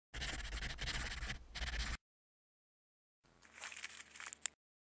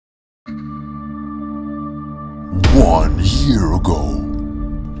1 year ago.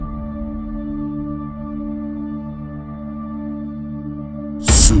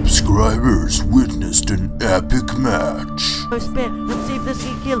 Subscribers witnessed an epic match. Let's see if this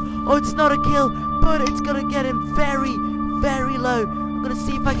can kill. Oh, it's not a kill, but it's gonna get him very, very low. I'm gonna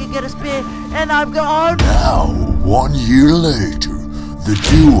see if I can get a spear, and I'm going. Now, 1 year later, the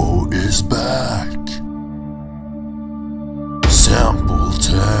duo is back. Sample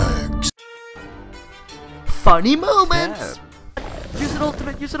tags. Funny moments. Yeah. Use an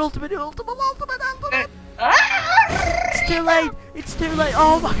ultimate. Use an ultimate. Ultimate. It's too late. It's too late.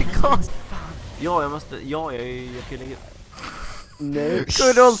 Oh my god. Ja, jag måste. Ja, jag kan lägga. Nej.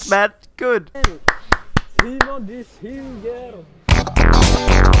 Good ult, man. Good. Simon, du suger.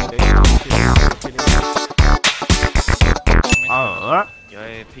 Jag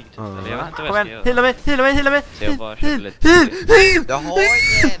är pigg. Eller jag vet inte Kom vad jag ska igen. göra. Hila mig. Hila mig. Hila mig. Så jag bara köper lite. Jag har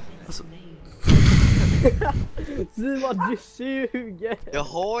ingen. Simon, du suger. Jag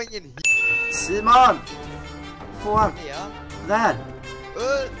har ingen. Simon. Få han. Ja. Där.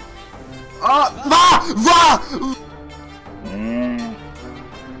 Va?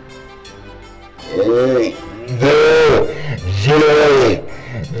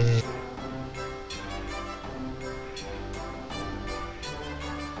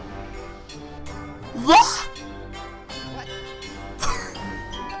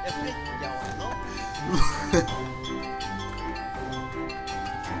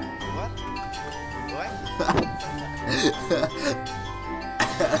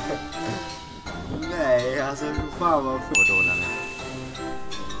 Nej, alltså fan vad dålig.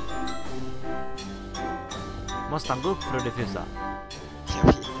 Måste han gå upp för att diffusa?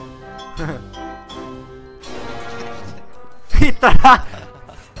 Hittar han!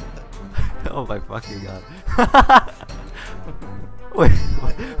 Oh my fucking god. Wait,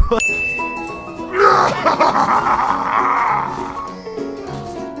 what?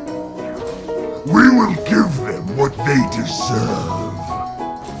 We will give them what they deserve.